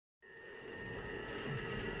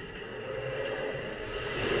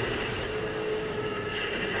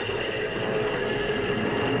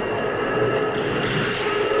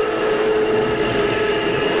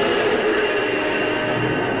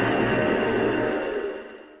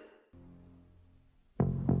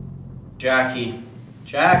Jackie.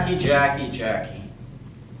 Jackie, Jackie, Jackie.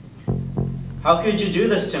 How could you do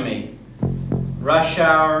this to me? Rush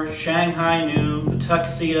Hour, Shanghai Noon, the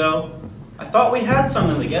tuxedo. I thought we had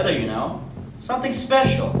something together, you know. Something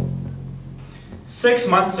special. 6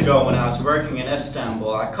 months ago when I was working in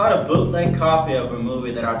Istanbul, I caught a bootleg copy of a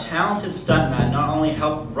movie that our talented stuntman not only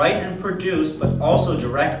helped write and produce, but also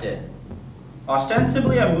directed.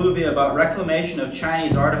 Ostensibly a movie about reclamation of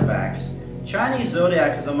Chinese artifacts, Chinese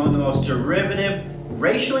Zodiac is among the most derivative,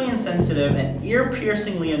 racially insensitive, and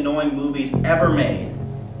ear-piercingly annoying movies ever made.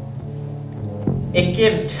 It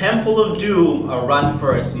gives Temple of Doom a run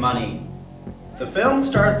for its money. The film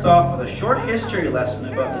starts off with a short history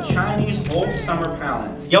lesson about the Chinese old summer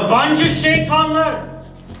palace. Yabancı şeytanlar!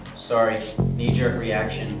 Sorry, knee-jerk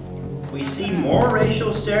reaction. We see more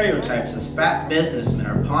racial stereotypes as fat businessmen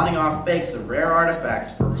are pawning off fakes of rare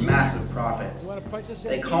artifacts for massive profits.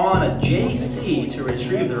 They call on a JC to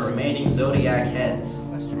retrieve the remaining Zodiac heads.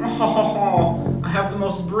 Oh, I have the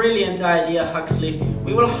most brilliant idea, Huxley.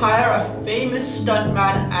 We will hire a famous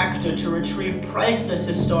stuntman actor to retrieve priceless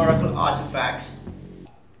historical artifacts.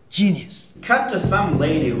 Genius. Cut to some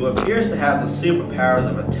lady who appears to have the superpowers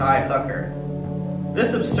of a Thai hooker.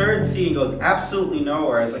 This absurd scene goes absolutely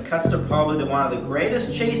nowhere as it cuts to probably one of the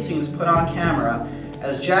greatest chase scenes put on camera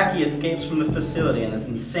as Jackie escapes from the facility in this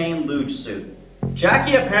insane luge suit.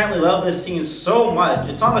 Jackie apparently loved this scene so much,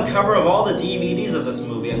 it's on the cover of all the DVDs of this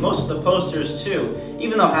movie and most of the posters too,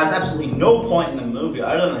 even though it has absolutely no point in the movie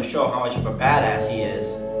other than to show how much of a badass he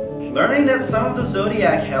is. Learning that some of the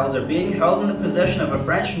Zodiac heads are being held in the possession of a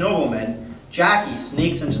French nobleman, Jackie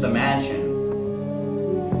sneaks into the mansion.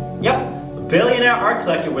 Yep. Billionaire art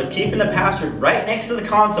collector was keeping the password right next to the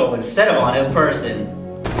console instead of on his person.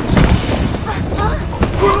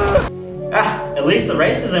 At least the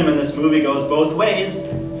racism in this movie goes both ways.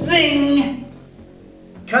 Zing!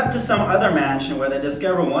 Cut to some other mansion where they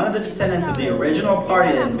discover one of the descendants of the original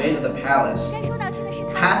party that invaded the palace.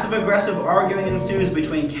 Passive-aggressive arguing ensues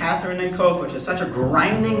between Catherine and Coco to such a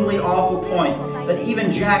grindingly awful point that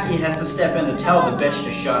even Jackie has to step in to tell the bitch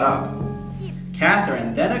to shut up.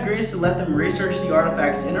 Catherine then agrees to let them research the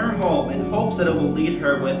artifacts in her home in hopes that it will lead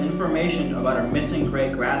her with information about her missing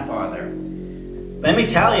great-grandfather. Let me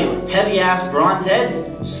tell you, heavy-ass bronze heads,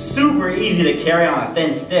 super easy to carry on a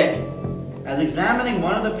thin stick. As examining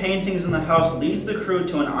one of the paintings in the house leads the crew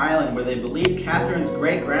to an island where they believe Catherine's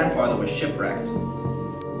great-grandfather was shipwrecked.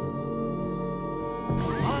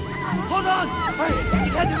 Hold on! Hey,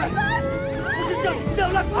 you can't do that! This is just no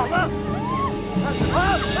laptop,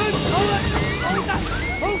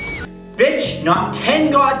 Bitch, not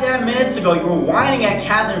 10 goddamn minutes ago you were whining at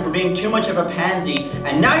Catherine for being too much of a pansy,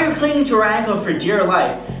 and now you're clinging to her ankle for dear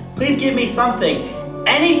life. Please give me something,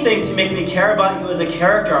 anything to make me care about you as a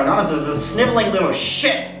character and not as a sniveling little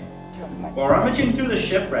shit. While rummaging through the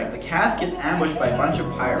shipwreck, the cast gets ambushed by a bunch of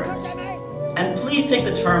pirates. And please take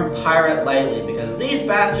the term pirate lightly, because these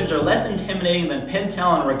bastards are less intimidating than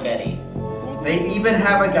Pintel and Rigetti. They even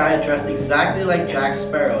have a guy dressed exactly like Jack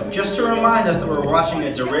Sparrow, just to remind us that we're watching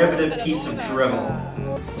a derivative piece of drivel.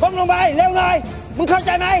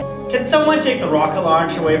 Can someone take the rocket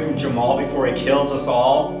launcher away from Jamal before he kills us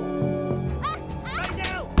all?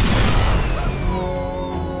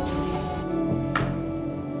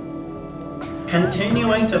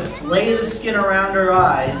 Continuing to flay the skin around her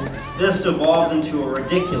eyes, this devolves into a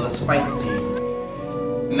ridiculous fight scene.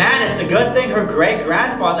 Man, it's a good thing her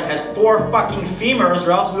great-grandfather has 4 fucking femurs,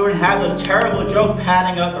 or else we wouldn't have this terrible joke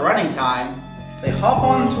padding out the running time. They hop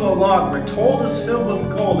onto a log we're told is filled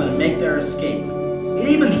with gold and make their escape. It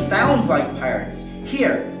even sounds like pirates.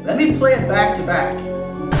 Here, let me play it back to back.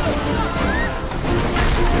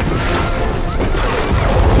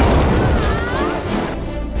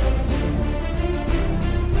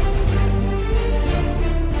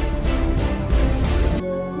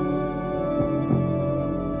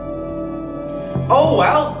 Oh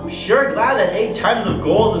well, I'm sure glad that 8 tons of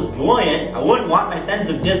gold is buoyant. I wouldn't want my sense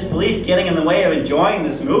of disbelief getting in the way of enjoying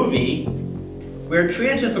this movie. We're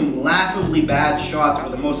treated to some laughably bad shots where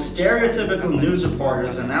the most stereotypical news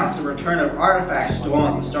reporters announce the return of artifacts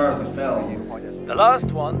stolen at the start of the film. The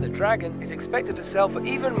last one, the dragon, is expected to sell for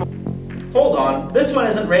even more. Hold on, this one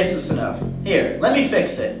isn't racist enough. Here, let me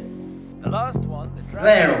fix it. The last one, the dragon,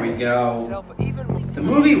 there we go. sell for even more. The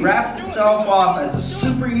movie wraps itself off as a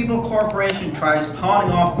super evil corporation tries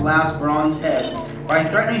pawning off the last bronze head by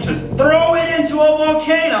threatening to throw it into a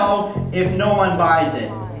volcano if no one buys it.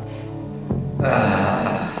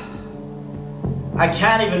 I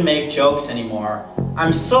can't even make jokes anymore.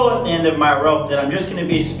 I'm so at the end of my rope that I'm just going to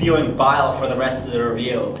be spewing bile for the rest of the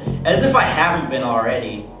review, as if I haven't been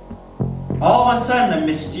already. All of a sudden, a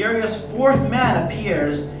mysterious fourth man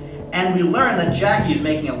appears, and we learn that Jackie is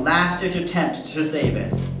making a last-ditch attempt to save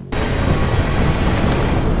it.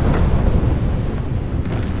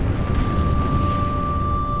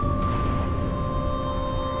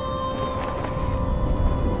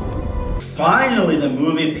 Finally, the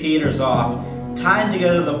movie peters off. Time to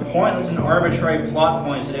get to the pointless and arbitrary plot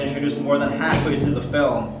points that introduced more than halfway through the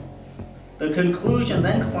film. The conclusion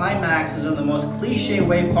then climaxes in the most cliche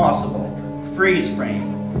way possible. Freeze frame.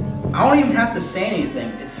 I don't even have to say anything.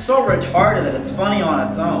 It's so retarded that it's funny on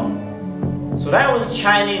its own. So that was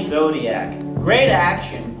Chinese Zodiac. Great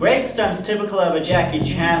action, great stunts typical of a Jackie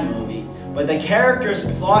Chan movie, but the characters,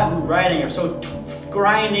 plot, and writing are so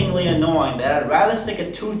grindingly annoying that I'd rather stick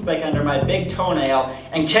a toothpick under my big toenail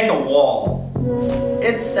and kick a wall.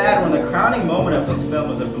 It's sad when the crowning moment of this film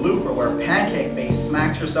was a blooper where Pancake Face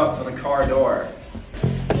smacks herself for the car door.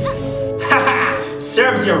 Haha!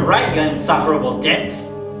 Serves you right, you insufferable ditz!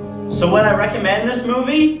 So would I recommend this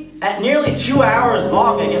movie? At nearly 2 hours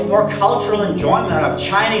long, I get more cultural enjoyment out of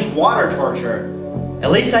Chinese water torture.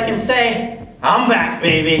 At least I can say, I'm back,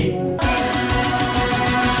 baby!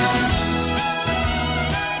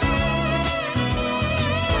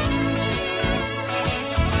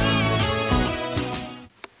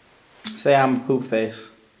 Say I'm poop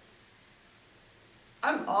face.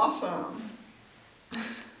 I'm awesome.